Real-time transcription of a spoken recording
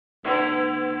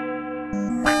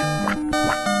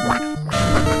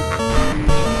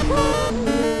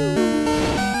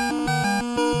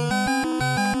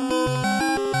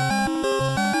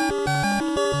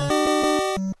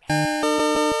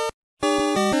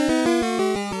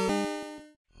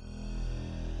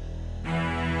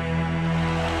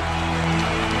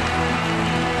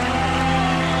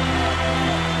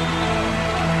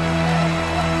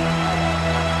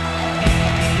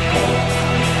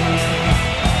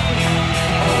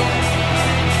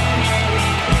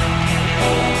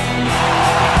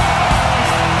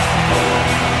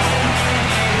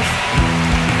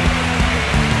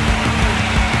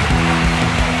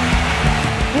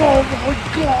Oh my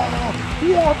god!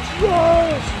 What's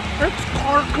this? It's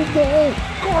Karcamo!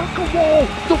 Karcamo!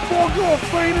 The forjador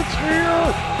is here!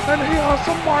 And he has a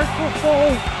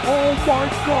microphone! Oh my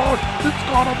god! It's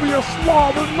gonna be a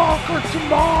slobber knocker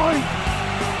tonight!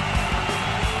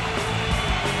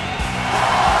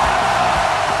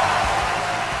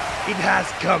 It has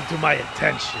come to my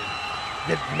attention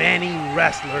that many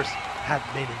wrestlers have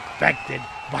been infected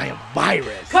by a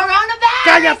virus. Coronavirus!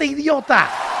 ¡Cállate, idiota!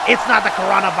 It's not the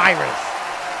coronavirus.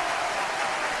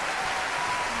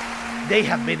 They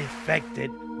have been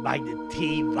infected by the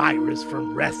tvirus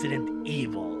from Resident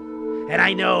Evil. And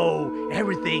I know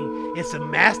everything is a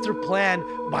master plan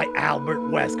by Albert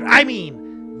Wesker. I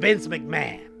mean, Vince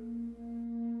McMahon.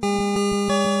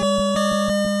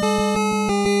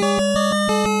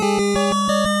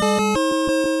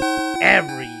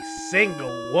 Every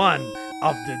single one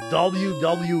of the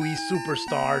WWE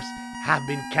superstars have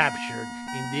been captured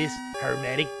in these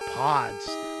hermetic pods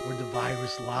where the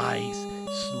virus lies,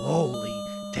 slowly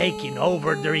taking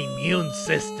over their immune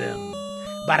system.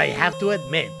 But I have to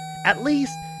admit, at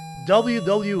least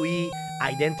WWE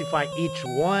identify each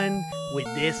one with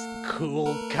this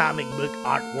cool comic book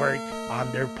artwork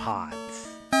on their pods.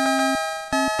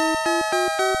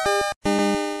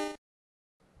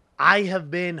 I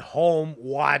have been home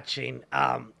watching,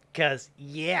 cause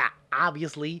yeah,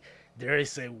 obviously there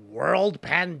is a world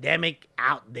pandemic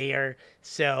out there,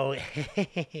 so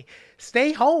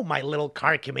stay home, my little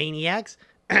Karcamaniacs.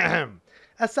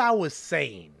 As I was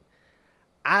saying,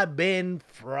 I've been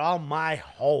from my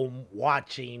home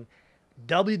watching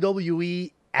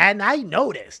WWE, and I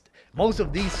noticed most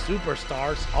of these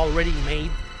superstars already made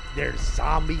their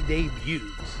zombie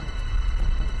debuts,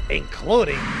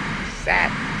 including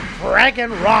Seth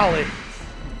frickin' Rollins,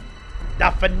 the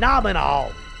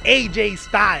phenomenal AJ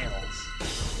Styles,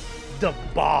 the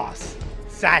Boss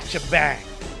Sasha Banks,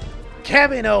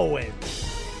 Kevin Owens,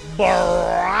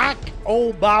 Barack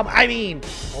Obama,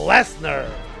 Lesnar,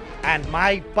 and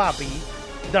my puppy,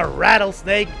 the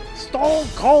rattlesnake Stone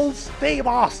Cold Steve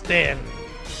Austin,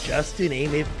 just to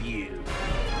name a few.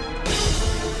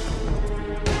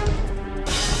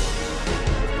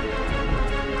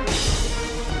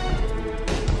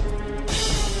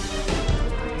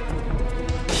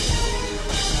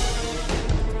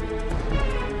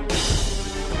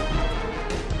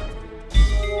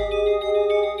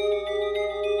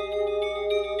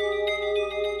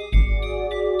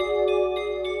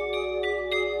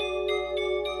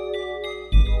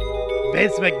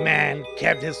 Vince McMahon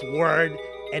kept his word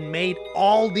and made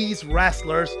all these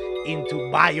wrestlers into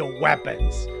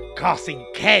bioweapons, causing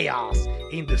chaos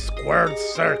in the squared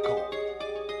circle.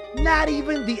 Not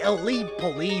even the elite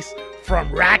police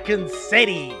from Raccoon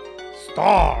City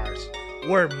stars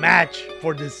were matched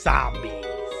for the zombies.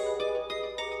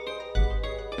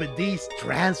 But these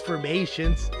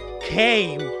transformations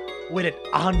came with an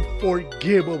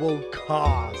unforgivable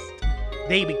cost.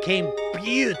 They became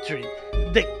putrid,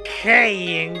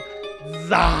 decaying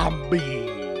zombies.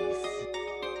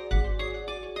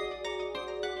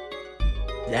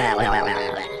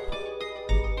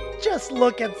 Just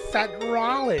look at Seth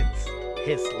Rollins.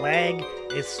 His leg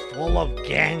is full of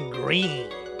gangrene.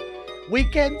 We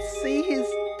can see his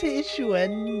tissue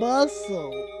and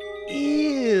muscle.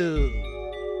 Ew.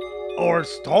 Or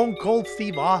Stone Cold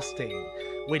Steve Austin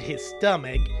with his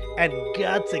stomach and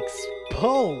guts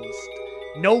exposed.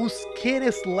 No skin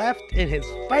is left in his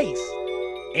face.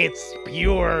 It's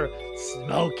pure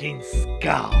smoking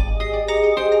skull.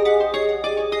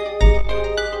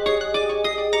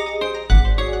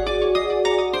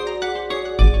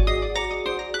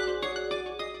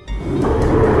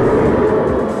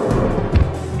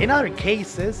 In other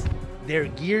cases, their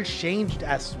gear changed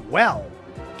as well.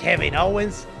 Kevin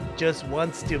Owens just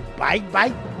wants to bite.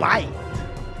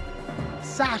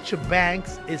 Sasha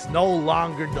Banks is no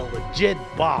longer the legit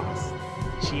boss.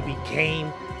 She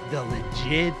became the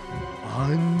legit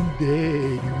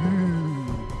undead.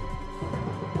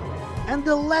 And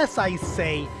the less I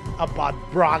say about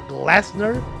Brock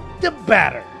Lesnar, the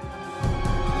better.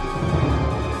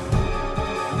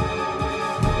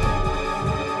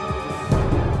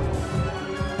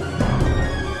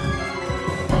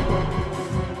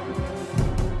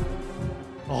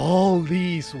 all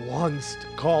these once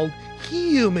called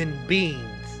human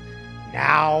beings,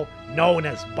 now known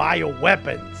as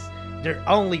bioweapons, their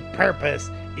only purpose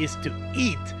is to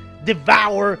eat,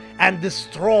 devour, and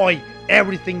destroy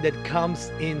everything that comes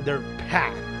in their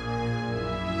path.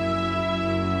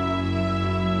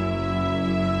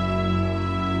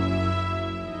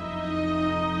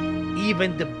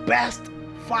 Even the best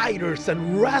fighters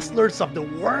and wrestlers of the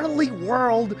worldly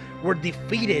world were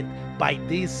defeated by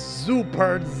these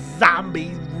super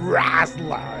zombie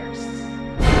wrestlers.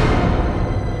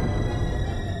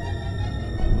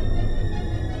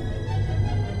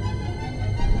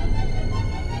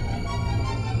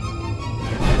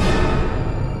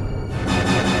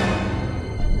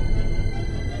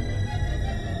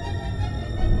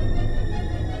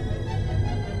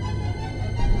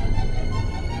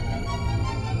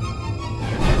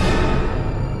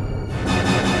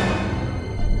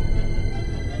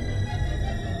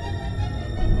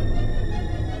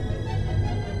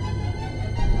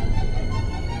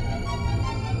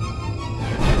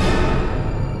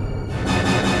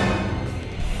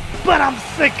 But I'm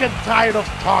sick and tired of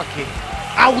talking.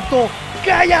 Auto,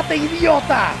 cállate,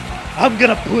 idiota! I'm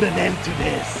gonna put an end to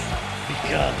this.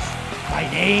 Because my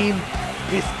name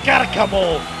is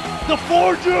Karcamo, the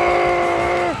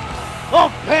forger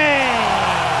of pain!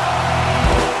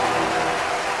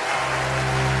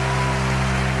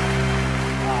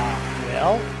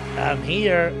 Well, I'm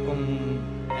here.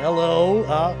 Hello,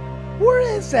 where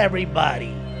is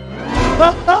everybody?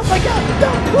 Oh my god!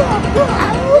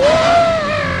 No!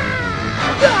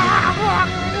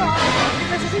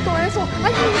 Necesito eso. I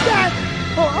need that.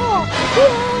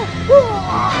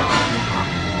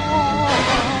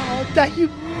 The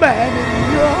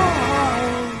humanity.